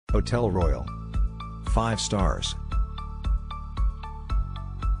Hôtel Royal. 5 stars.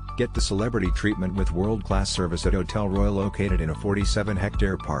 Get the celebrity treatment with world-class service at Hôtel Royal, located in a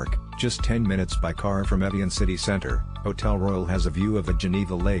 47-hectare park, just 10 minutes by car from Evian city center. Hôtel Royal has a view of the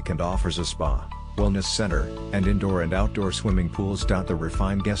Geneva Lake and offers a spa, wellness center, and indoor and outdoor swimming pools. The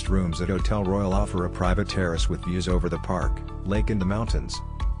refined guest rooms at Hôtel Royal offer a private terrace with views over the park, lake and the mountains.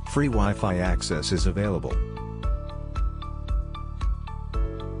 Free Wi-Fi access is available.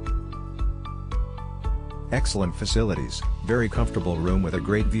 Excellent facilities, very comfortable room with a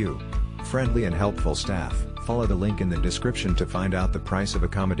great view. Friendly and helpful staff. Follow the link in the description to find out the price of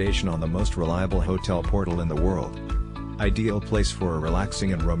accommodation on the most reliable hotel portal in the world. Ideal place for a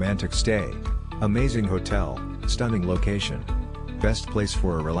relaxing and romantic stay. Amazing hotel, stunning location. Best place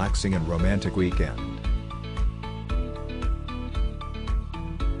for a relaxing and romantic weekend.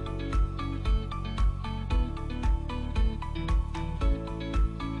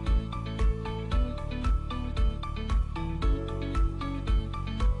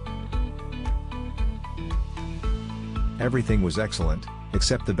 Everything was excellent,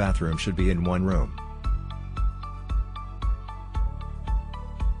 except the bathroom should be in one room.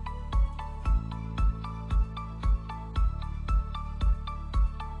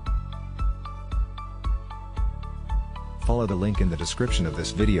 Follow the link in the description of this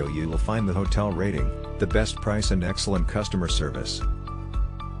video. You will find the hotel rating, the best price and excellent customer service.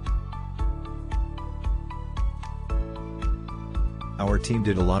 Our team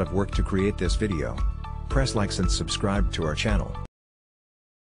did a lot of work to create this video. Press likes and subscribe to our channel.